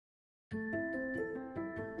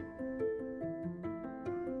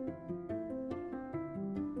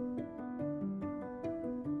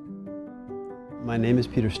My name is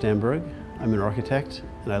Peter Stamberg. I'm an architect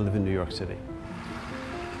and I live in New York City.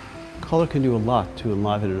 Color can do a lot to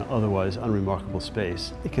enliven an otherwise unremarkable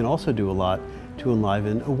space. It can also do a lot to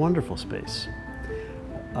enliven a wonderful space.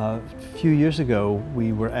 A few years ago,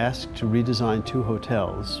 we were asked to redesign two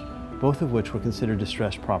hotels, both of which were considered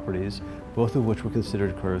distressed properties, both of which were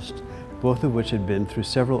considered cursed, both of which had been through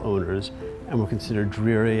several owners and were considered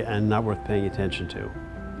dreary and not worth paying attention to.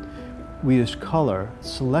 We used color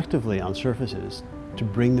selectively on surfaces to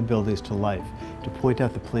bring the buildings to life, to point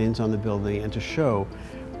out the planes on the building and to show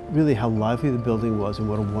really how lively the building was and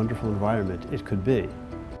what a wonderful environment it could be.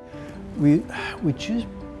 We choose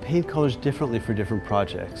paint colors differently for different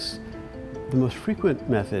projects. The most frequent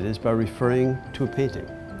method is by referring to a painting.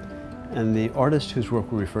 And the artist whose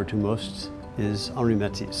work we refer to most is Henri.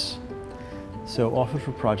 So often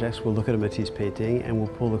for projects, we'll look at a Matisse painting and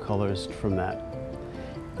we'll pull the colors from that.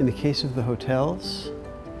 In the case of the hotels,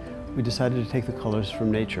 we decided to take the colors from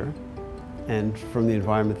nature and from the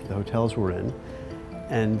environment that the hotels were in.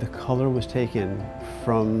 And the color was taken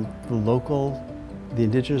from the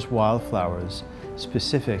indigenous wildflowers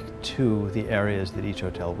specific to the areas that each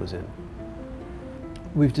hotel was in.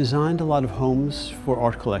 We've designed a lot of homes for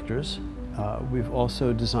art collectors. We've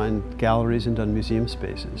also designed galleries and done museum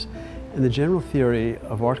spaces. And the general theory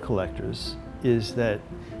of art collectors is that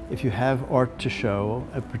if you have art to show,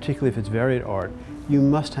 particularly if it's varied art, you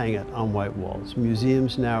must hang it on white walls.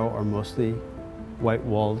 Museums now are mostly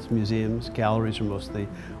white-walled museums. Galleries are mostly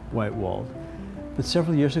white-walled. But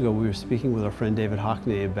several years ago, we were speaking with our friend David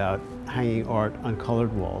Hockney about hanging art on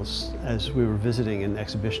colored walls as we were visiting an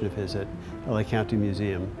exhibition of his at LA County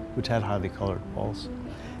Museum, which had highly colored walls.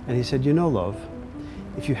 And he said, you know, love,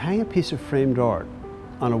 if you hang a piece of framed art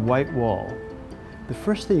on a white wall, the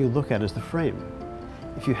first thing you look at is the frame.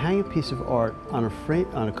 If you hang a piece of art on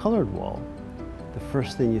a colored wall, the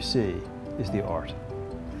first thing you see is the art.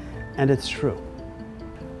 And it's true.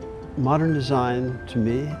 Modern design, to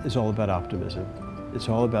me, is all about optimism. It's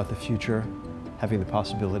all about the future having the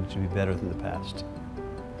possibility to be better than the past.